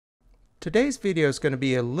Today's video is going to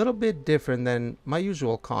be a little bit different than my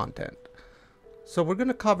usual content. So we're going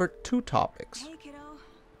to cover two topics.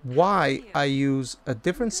 Why I use a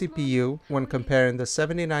different CPU when comparing the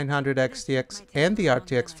 7900 XTX and the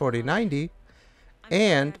RTX 4090,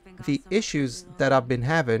 and the issues that I've been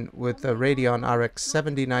having with the Radeon RX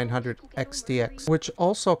 7900 XTX, which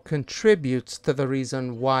also contributes to the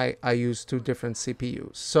reason why I use two different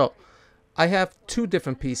CPUs. So I have two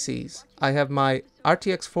different PCs. I have my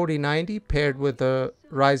RTX 4090 paired with the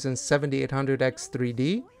Ryzen 7800X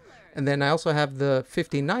 3D, and then I also have the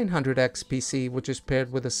 5900X PC, which is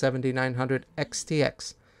paired with the 7900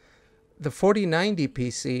 XTX. The 4090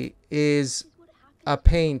 PC is a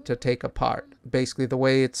pain to take apart. Basically, the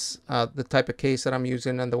way it's the type of case that I'm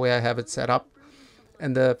using and the way I have it set up.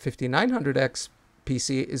 And the 5900X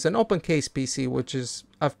PC is an open case PC, which is,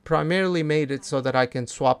 I've primarily made it so that I can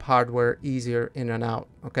swap hardware easier in and out.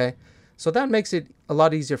 Okay, so that makes it a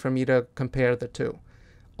lot easier for me to compare the two.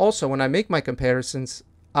 Also, when I make my comparisons,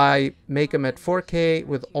 I make them at 4K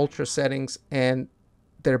with ultra settings, and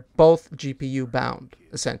they're both GPU bound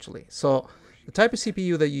essentially. So the type of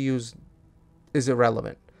CPU that you use is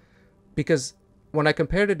irrelevant, because when I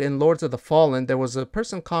compared it in Lords of the Fallen, there was a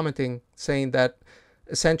person commenting saying that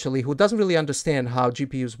essentially, who doesn't really understand how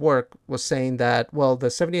GPUs work, was saying that, well, the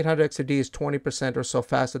 7800X3D is 20% or so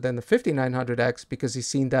faster than the 5900X because he's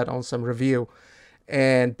seen that on some review.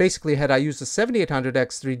 And basically, had I used the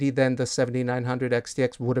 7800X3D, then the 7900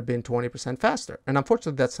 XTX would have been 20% faster. And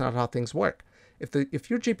unfortunately, that's not how things work. If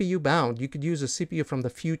you're GPU bound, you could use a CPU from the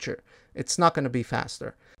future. It's not going to be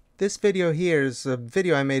faster. This video here is a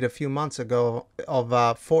video I made a few months ago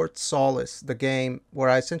of Fort Solis, the game where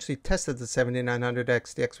I essentially tested the 7900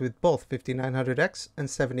 XTX with both 5900X and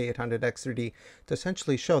 7800X3D to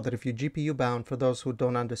essentially show that if you're GPU bound, for those who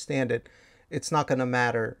don't understand it, it's not going to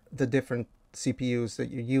matter the different CPUs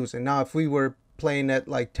that you're using. Now, if we were playing at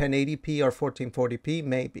like 1080p or 1440p,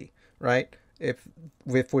 maybe, right? If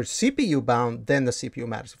we're CPU bound, then the CPU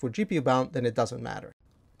matters. If we're GPU bound, then it doesn't matter.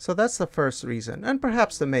 So that's the first reason, and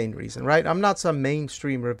perhaps the main reason, right? I'm not some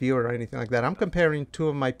mainstream reviewer or anything like that. I'm comparing two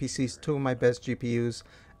of my PCs, two of my best GPUs,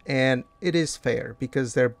 and it is fair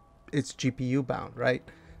because it's GPU bound, right?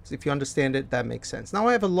 So if you understand it, that makes sense. Now,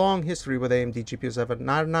 I have a long history with AMD GPUs. I have an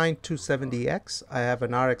R9 270X. I have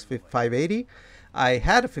an RX 580. I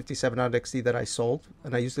had a 5700 XT that I sold,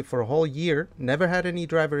 and I used it for a whole year. Never had any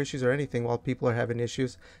driver issues or anything while people are having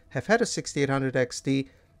issues. Have had a 6800 XT,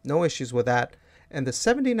 no issues with that. And the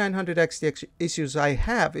 7900 XTX issues I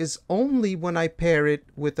have is only when I pair it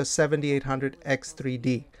with the 7800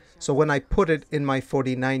 X3D. So when I put it in my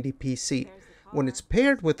 4090 PC. When it's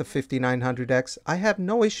paired with the 5900X, I have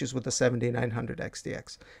no issues with the 7900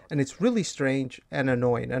 XTX. And it's really strange and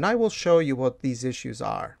annoying. And I will show you what these issues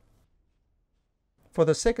are. For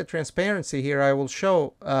the sake of transparency here, I will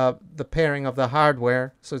show the pairing of the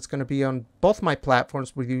hardware. So it's going to be on both my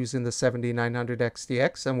platforms. We're using the 7900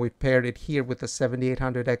 XTX, and we've paired it here with the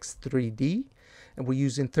 7800 X3D. And we're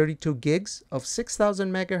using 32 gigs of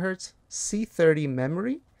 6000 megahertz C30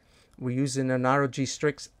 memory. We're using an ROG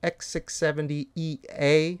Strix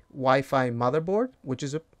X670EA Wi-Fi motherboard, which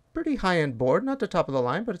is a pretty high-end board. Not the top of the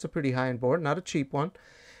line, but it's a pretty high-end board, not a cheap one.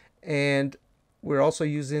 And we're also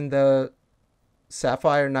using the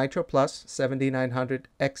Sapphire Nitro Plus 7900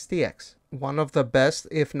 XTX, one of the best,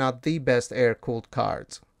 if not the best, air-cooled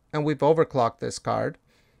cards. And we've overclocked this card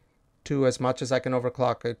to as much as I can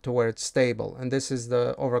overclock it to where it's stable. And this is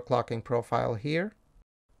the overclocking profile here.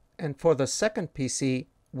 And for the second PC,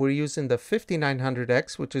 we're using the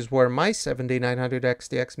 5900X, which is where my 7900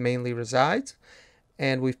 XTX mainly resides.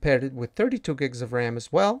 And we've paired it with 32 gigs of RAM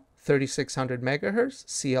as well, 3600 megahertz,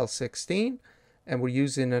 CL16. And we're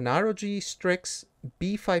using an ROG Strix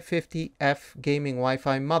B550F gaming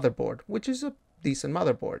Wi-Fi motherboard, which is a decent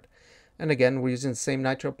motherboard. And again, we're using the same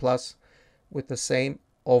Nitro Plus with the same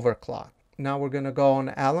overclock. Now we're going to go on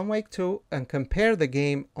Alan Wake 2 and compare the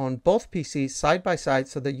game on both PCs side by side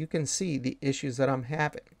so that you can see the issues that I'm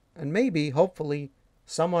having. And maybe, hopefully,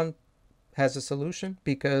 someone has a solution,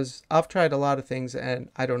 because I've tried a lot of things and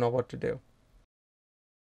I don't know what to do.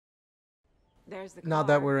 Now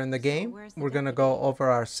that we're in the game, we're going to go over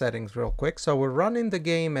our settings real quick. So we're running the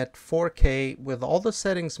game at 4K with all the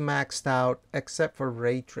settings maxed out except for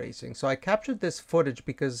ray tracing. So I captured this footage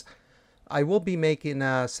because I will be making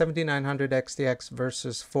a 7900 XTX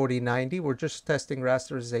versus 4090. We're just testing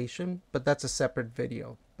rasterization, but that's a separate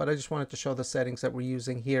video. But I just wanted to show the settings that we're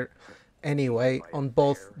using here anyway on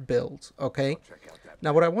both builds, okay?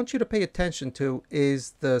 Now what I want you to pay attention to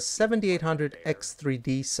is the 7800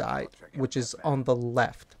 X3D side, which is on the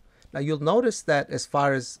left. Now you'll notice that as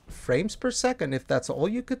far as frames per second, if that's all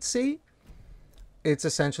you could see, it's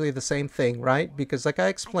essentially the same thing, right? Because like I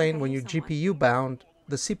explained, when you're GPU bound,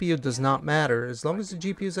 the CPU does not matter. As long as the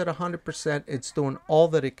GPU is at 100%, it's doing all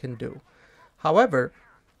that it can do. However,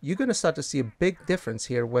 you're going to start to see a big difference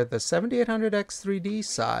here where the 7800X3D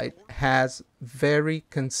side has very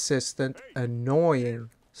consistent, annoying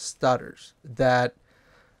stutters that,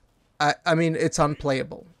 I mean, it's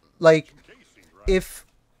unplayable. Like, if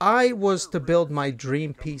I was to build my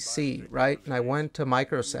dream PC, right, and I went to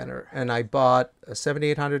Micro Center and I bought a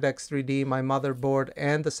 7800X3D, my motherboard,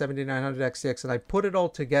 and the 7900XTX, and I put it all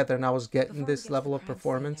together and I was getting this level of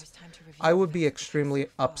performance, I would be extremely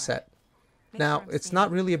upset. Now, it's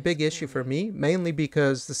not really a big issue for me, mainly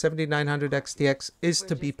because the 7900XTX is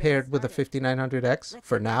to be paired with the 5900X,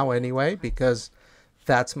 for now anyway, because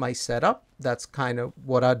that's my setup. That's kind of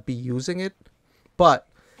what I'd be using it. But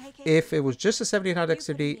if it was just a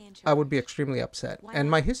 7800X3D, I would be extremely upset.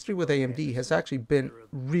 And my history with AMD has actually been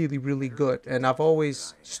really, really good. And I've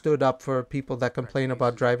always stood up for people that complain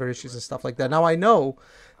about driver issues and stuff like that. Now, I know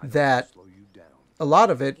that a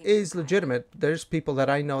lot of it is legitimate. There's people that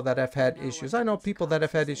I know that have had issues. I know people that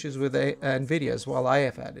have had issues with NVIDIA as well. I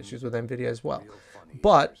have had issues with NVIDIA as well.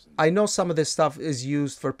 But I know some of this stuff is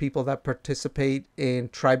used for people that participate in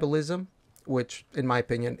tribalism, which in my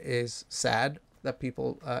opinion is sad that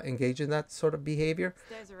people engage in that sort of behavior.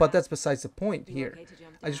 But that's besides the point here.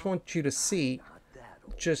 I just want you to see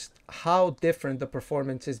just how different the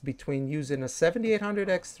performance is between using a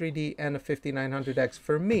 7800X 3D and a 5900X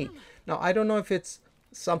for me. Now, I don't know if it's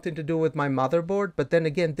something to do with my motherboard, but then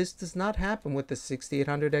again, this does not happen with the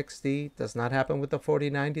 6800 XT, does not happen with the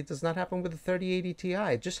 4090, does not happen with the 3080 Ti.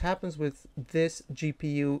 It just happens with this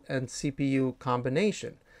GPU and CPU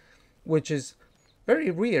combination, which is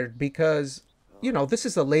very weird because, you know, this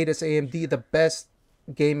is the latest AMD, the best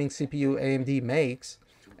gaming CPU AMD makes,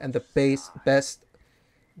 and the best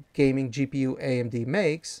gaming GPU AMD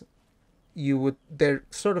makes. They're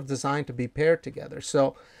sort of designed to be paired together.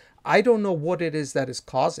 So I don't know what it is that is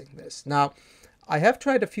causing this. Now, I have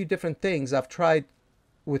tried a few different things. I've tried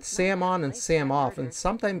with SAM on and SAM off, and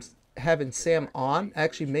sometimes having SAM on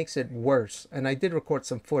actually makes it worse. And I did record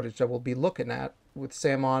some footage that we'll be looking at with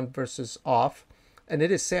SAM on versus off. And it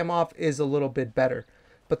is, SAM off is a little bit better,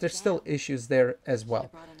 but there's still issues there as well.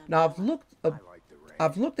 Now,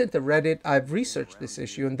 I've looked into Reddit, I've researched this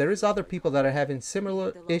issue, and there is other people that are having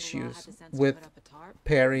similar issues with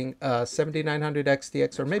pairing 7900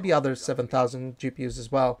 XTX or maybe other 7000 GPUs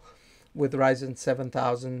as well with Ryzen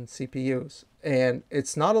 7000 CPUs. And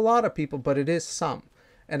it's not a lot of people, but it is some.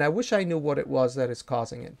 And I wish I knew what it was that is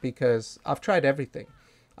causing it, because I've tried everything.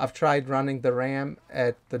 I've tried running the RAM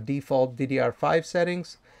at the default DDR5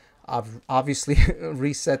 settings. I've obviously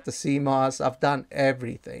reset the CMOS. I've done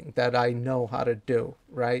everything that I know how to do,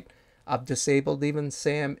 right? I've disabled even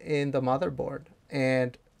SAM in the motherboard.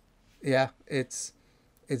 And yeah, it's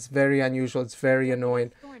very unusual. It's very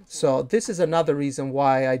annoying. So this is another reason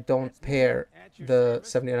why I don't pair the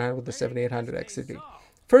 7900 with the 7800 XCD.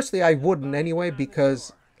 Firstly, I wouldn't anyway,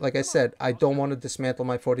 because like I said, I don't want to dismantle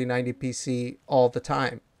my 4090 PC all the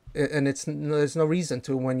time. And there's no reason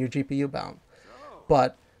to when you're GPU bound.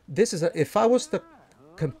 But this is if I was to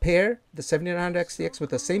compare the 7900 XTX with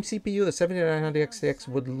the same CPU, the 7900 XTX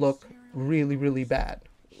would look really, really bad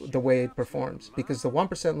the way it performs, because the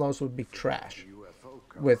 1% lows would be trash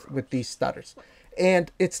with these stutters.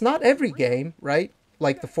 And it's not every game, right?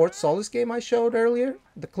 Like the Fort Solis game I showed earlier,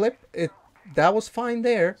 the clip, that was fine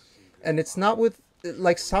there. And it's not with,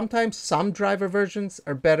 like, sometimes some driver versions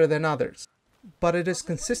are better than others. But it is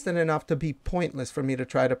consistent enough to be pointless for me to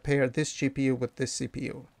try to pair this GPU with this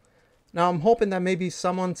CPU. Now, I'm hoping that maybe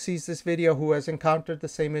someone sees this video who has encountered the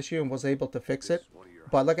same issue and was able to fix it.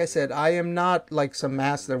 But like I said, I am not like some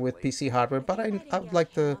master with PC hardware, but I would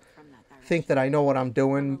like to think that I know what I'm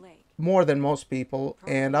doing more than most people.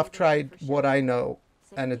 And I've tried what I know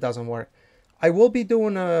and it doesn't work. I will be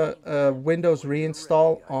doing a Windows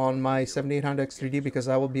reinstall on my 7800 X3D because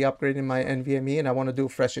I will be upgrading my NVMe and I want to do a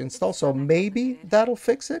fresh install. So maybe that'll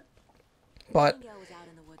fix it. But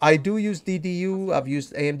I do use DDU. I've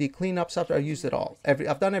used AMD cleanup software. I've used it all.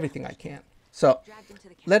 I've done everything I can. So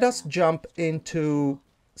let us jump into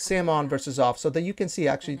SAM on versus off so that you can see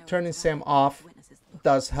actually turning SAM off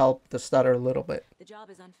does help the stutter a little bit. The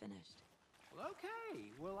job is unfinished.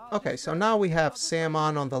 Okay, so now we have SAM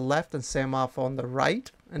on the left and SAM off on the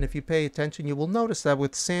right. And if you pay attention, you will notice that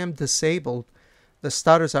with SAM disabled, the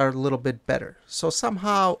stutters are a little bit better. So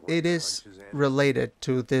somehow it is related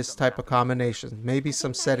to this type of combination. Maybe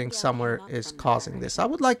some setting somewhere is causing this. I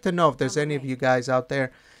would like to know if there's any of you guys out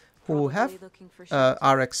there who have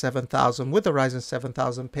RX 7000 with a Ryzen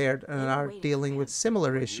 7000 paired and are dealing with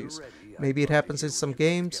similar issues. Maybe it happens in some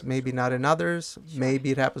games, maybe not in others.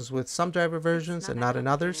 Maybe it happens with some driver versions and not in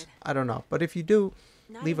others. I don't know. But if you do,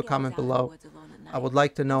 leave a comment below. I would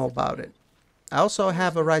like to know about it. I also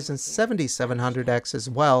have a Ryzen 7700X as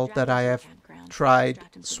well that I have tried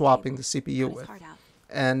swapping the CPU with.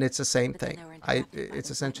 And it's the same thing.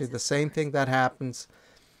 It's essentially the same thing that happens.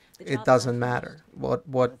 It doesn't matter what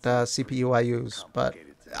CPU I use, but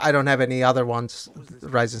I don't have any other ones,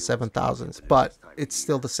 Ryzen 7000s, but it's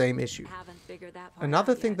still the same issue.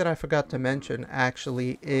 Another thing that I forgot to mention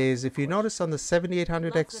actually is, if you notice on the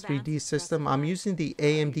 7800X 3D system, I'm using the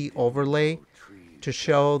AMD overlay to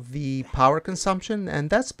show the power consumption, and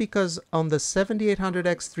that's because on the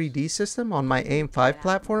 7800X 3D system on my AM5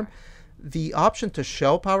 platform, the option to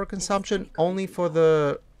show power consumption only for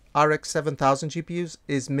the RX 7000 GPUs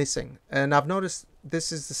is missing. And I've noticed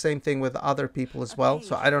this is the same thing with other people as well,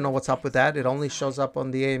 so I don't know what's up with that. It only shows up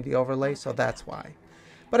on the AMD overlay, so that's why.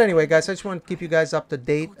 But anyway, guys, I just want to keep you guys up to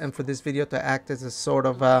date, and for this video to act as a sort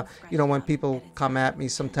of, you know, when people come at me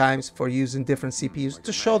sometimes for using different CPUs,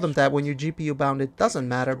 to show them that when you're GPU bound, it doesn't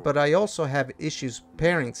matter. But I also have issues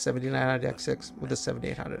pairing 7900X6 with the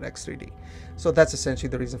 7800X 3D. So that's essentially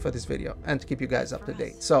the reason for this video, and to keep you guys up to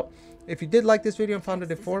date. So if you did like this video and found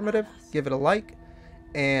it informative, give it a like.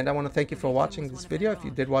 And I want to thank you for watching this video. If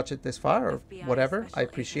you did watch it this far or whatever, I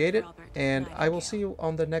appreciate it. And I will see you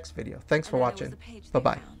on the next video. Thanks for watching.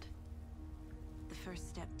 Bye-bye.